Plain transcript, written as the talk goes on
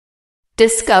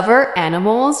Discover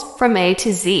animals from A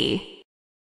to Z.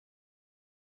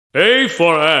 A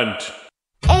for ant.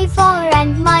 A for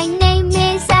ant, my name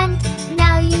is Ant.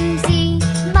 Now you see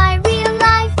my real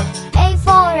life. A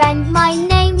for ant, my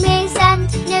name is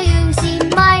Ant. Now you see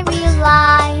my real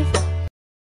life.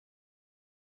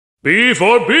 B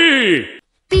for bee.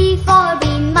 B for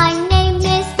bee, my name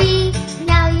is Bee.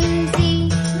 Now you see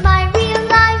my real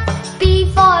life. B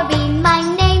for bee, my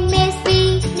name is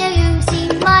Bee. Now you see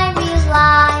my real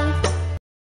life.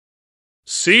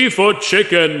 C for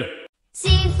chicken.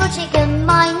 C for chicken,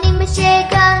 my name is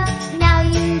Chicken. Now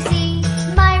you see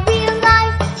my real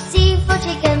life. C for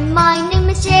chicken, my name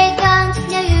is Chicken.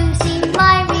 Now you see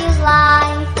my real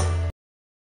life.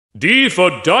 D for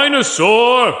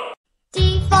dinosaur.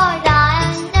 D for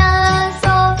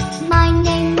dinosaur, my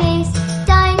name is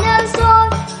Dinosaur.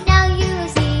 Now you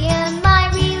see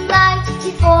my real life.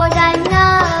 D for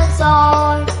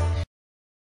dinosaur.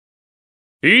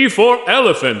 E for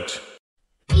elephant.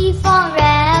 E for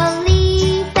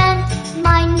elephant,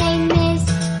 my name is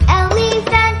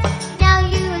Elephant. Now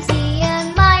you see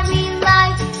my real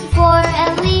life. E for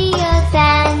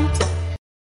elephant.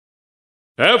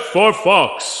 F for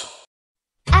fox.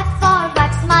 F for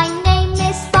fox, my name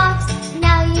is Fox.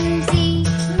 Now you see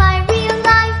my real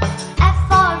life. F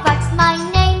for fox, my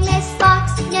name is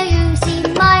Fox. Now you see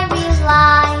my real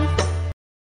life.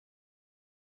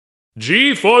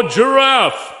 G for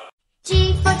giraffe.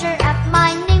 G for giraffe,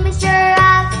 my name is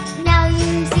Giraffe. Now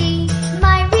you see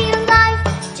my real life.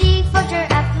 G for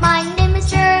giraffe, my name is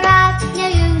Giraffe. Now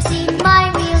you see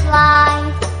my real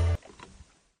life.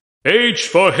 H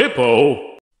for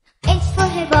hippo. H for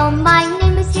hippo, my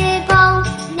name is Hippo.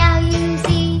 Now you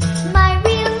see my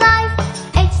real life.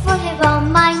 H for hippo,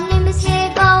 my name is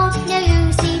Hippo. Now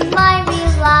you see my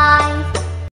real life.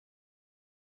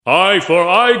 I for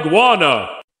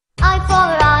iguana. I for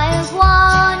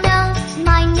iguana,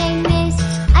 my name is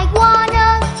Iguana.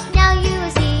 Now you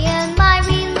see my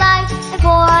real life. I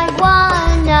for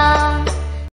iguana.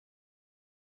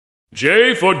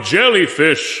 J for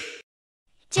jellyfish.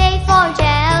 J for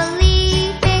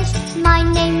jellyfish, my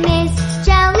name is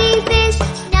Jellyfish.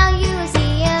 Now you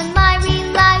see my real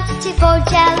life. J for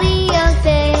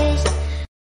jellyfish.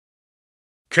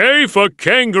 K for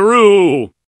kangaroo.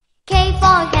 K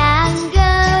for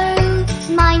kangaroo,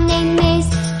 my name is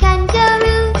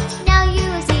Kangaroo. Now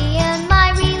you see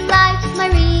my real life, my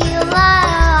real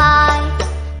life.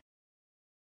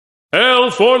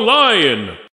 L for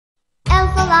lion. L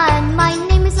for lion, my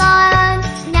name is Lion.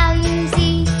 Now you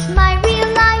see my real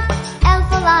life. L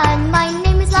for lion, my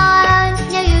name is Lion.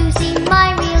 Now you see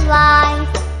my real life.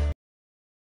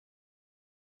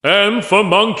 M for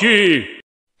monkey.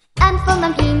 M for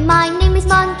monkey, my name is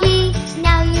Monkey.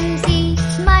 Now you see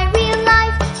my real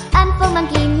life. M for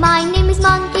monkey, my name is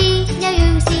Monkey. Now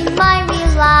you see my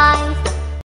real life.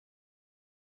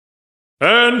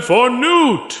 N for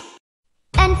newt.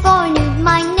 N for Newt,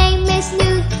 my name is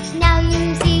Newt. Now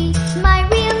you see my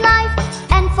real life.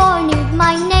 N for Newt,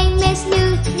 my name is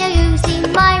Newt. Now you see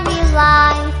my real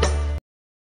life.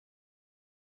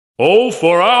 O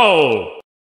for owl.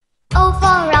 O for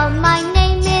owl, my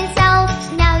name is Owl.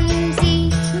 Now you see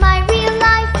my real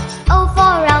life. O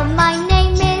for owl, my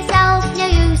name is Owl. Now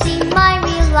you see my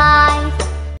real life.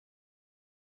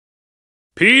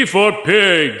 P for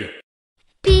pig.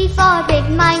 P for pig,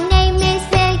 my name is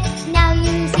Pig. Now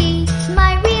you see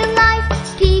my real life.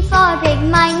 P for pig,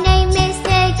 my name is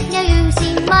Pig. Now you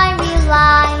see my real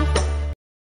life.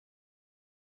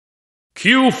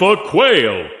 Q for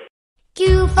quail.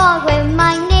 Q for quail,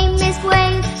 my name is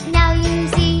Quail. Now you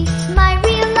see my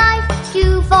real life.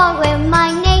 Q for quail, my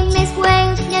name is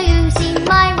Quail. Now you see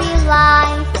my real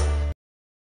life.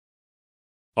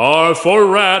 R for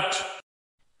rat.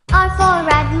 R for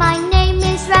rat, my name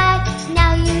is Rat.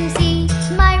 Now you see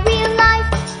my real life.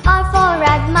 R for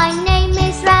rat, my name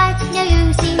is Rat. Now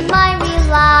you see my real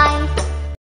life.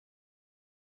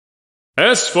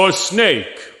 S for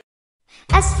snake.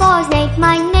 S for snake,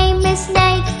 my name is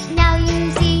Snake. Now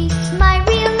you see my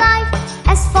real life.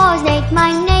 S for snake,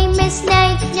 my name is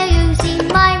Snake. Now you see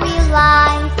my real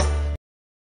life.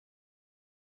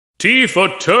 T for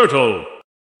turtle.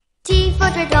 T for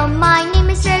turtle, my name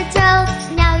is Turtle.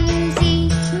 Now you see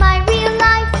my real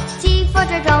life. T for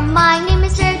turtle, my name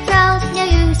is Turtle. Now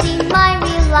you see my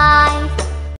real life.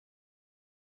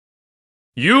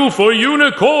 U for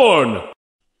unicorn.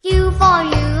 U for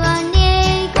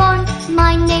unicorn,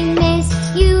 my name is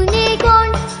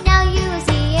Unicorn. Now you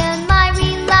see my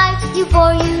real life. U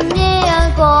for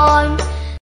unicorn.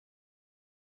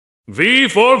 V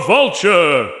for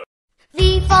vulture.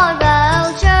 V for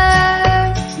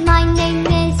vulture, my name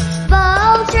is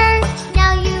Vulture.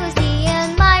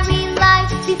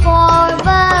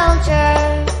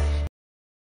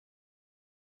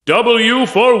 W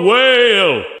for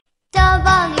whale.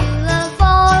 W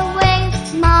for whale.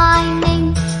 My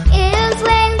name is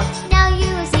Whale. Now you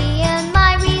will see in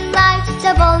my real life.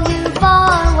 W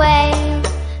for whale.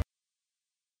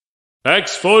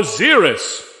 X for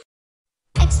xerus.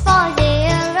 X for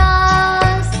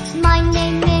xerus. My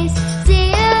name is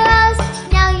Xerus.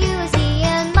 Now you will see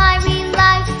in my real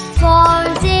life. For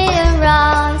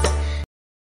xerus.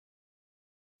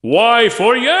 Y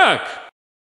for yak.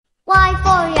 Y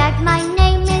for yak. My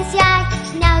name is Yak.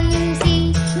 Now you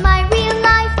see my real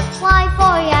life. Y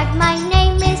for yak. My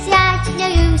name is Yak. Now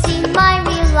you see my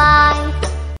real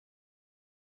life.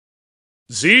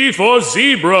 Z for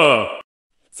zebra.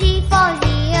 Z for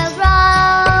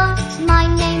zebra. My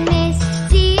name is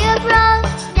Zebra.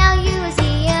 Now you will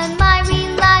see in my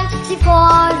real life. Z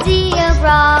for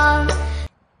zebra.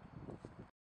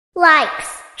 Likes,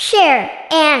 share,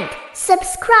 and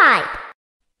subscribe.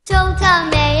 Total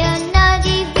mayonnaise.